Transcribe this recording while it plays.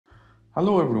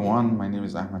Hello everyone, my name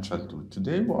is Ahmed Shaltul.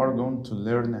 Today we are going to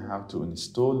learn how to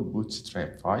install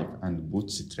Bootstrap 5 and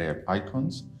Bootstrap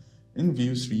icons in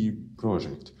Vue 3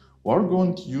 project. We are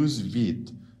going to use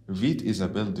Vite. Vite is a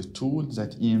build tool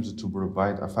that aims to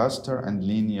provide a faster and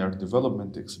linear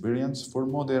development experience for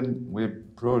modern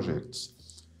web projects.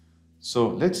 So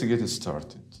let's get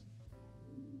started.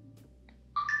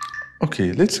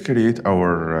 Okay, let's create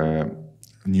our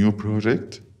new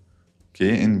project.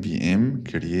 Okay, npm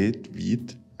create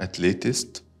Vite at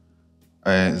latest.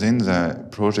 Then the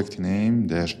project name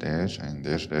dash dash and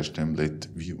dash dash template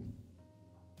view.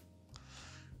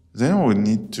 Then we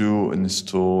need to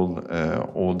install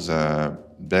all the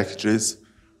packages.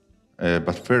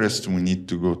 But first we need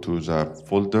to go to the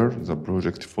folder, the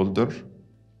project folder.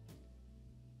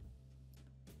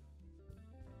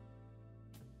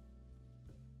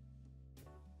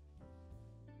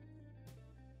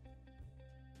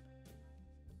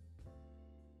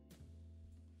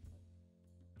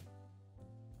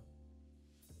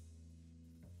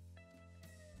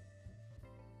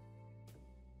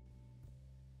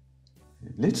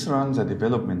 Let's run the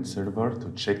development server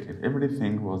to check if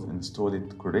everything was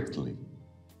installed correctly.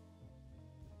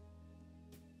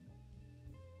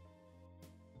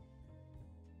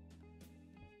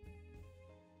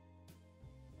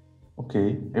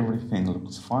 Okay, everything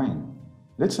looks fine.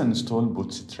 Let's install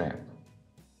Bootstrap.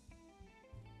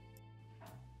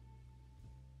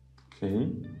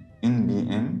 Okay,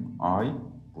 npm I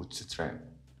Bootstrap.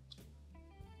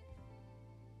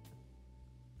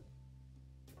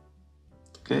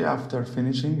 Okay, after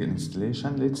finishing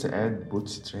installation, let's add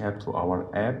Bootstrap to our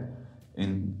app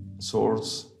in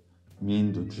source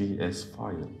main.js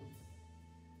file.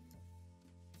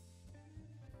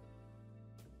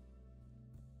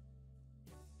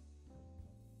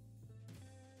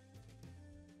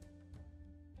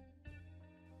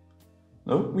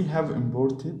 Look, we have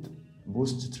imported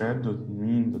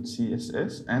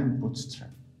bootstrap.main.css and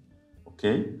Bootstrap.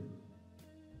 Okay.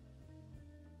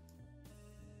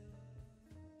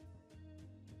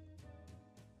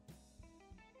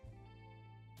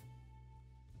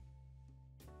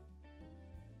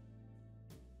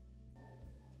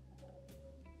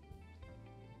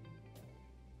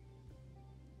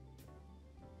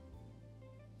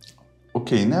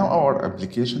 Okay, now our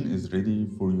application is ready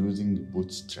for using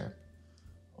Bootstrap.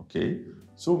 Okay,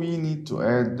 so we need to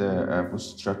add a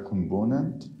Bootstrap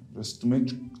component just to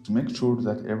make sure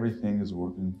that everything is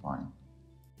working fine.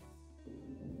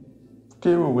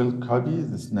 Okay, we will copy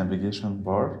this navigation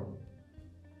bar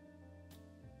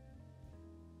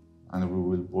and we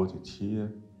will put it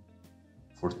here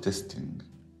for testing.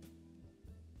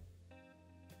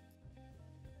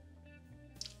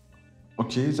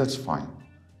 Okay, that's fine.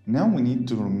 Now we need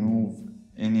to remove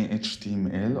any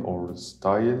HTML or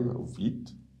style of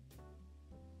it.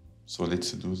 So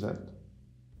let's do that.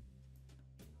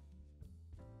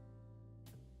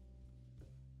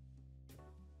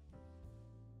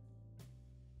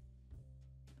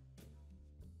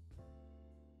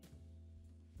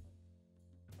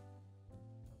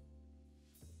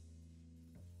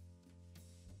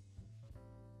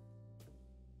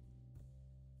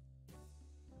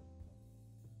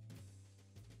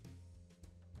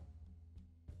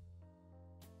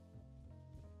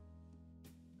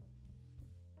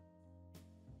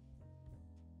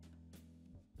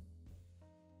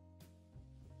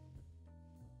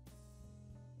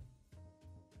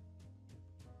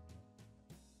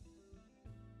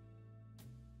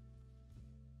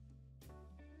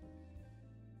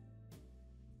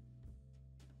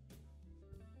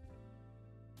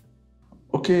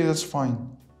 Okay, that's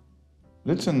fine.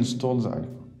 Let's install the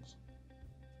icons.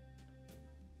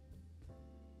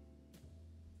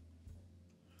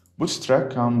 Bootstrap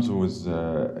comes with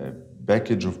a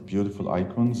package of beautiful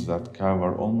icons that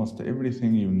cover almost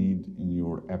everything you need in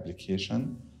your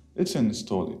application. Let's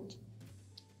install it.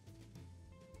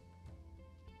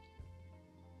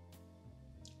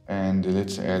 And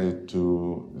let's add it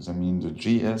to the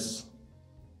main.js.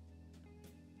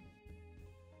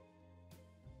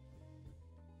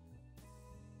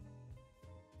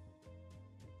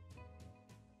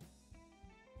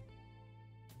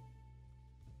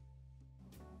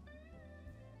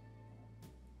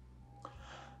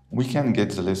 We can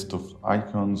get the list of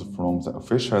icons from the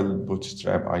official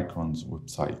Bootstrap icons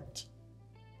website.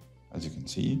 As you can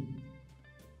see,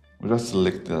 we just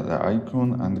select the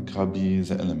icon and copy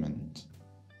the element.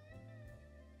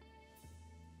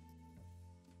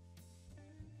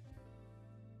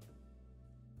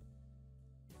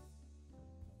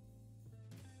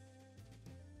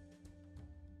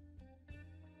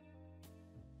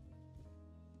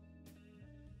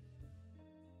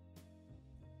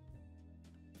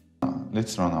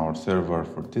 let's run our server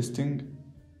for testing.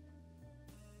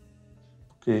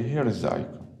 Okay, here is the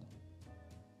icon.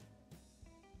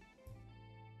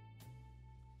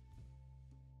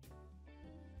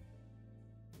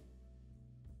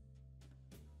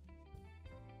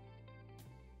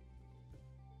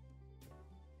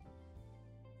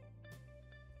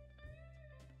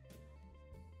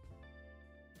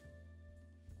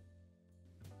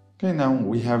 Okay, now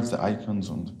we have the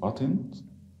icons on the buttons.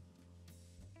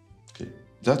 Okay,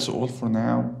 that's all for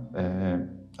now.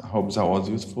 I hope that was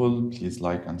useful. Please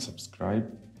like and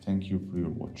subscribe. Thank you for your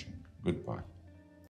watching. Goodbye.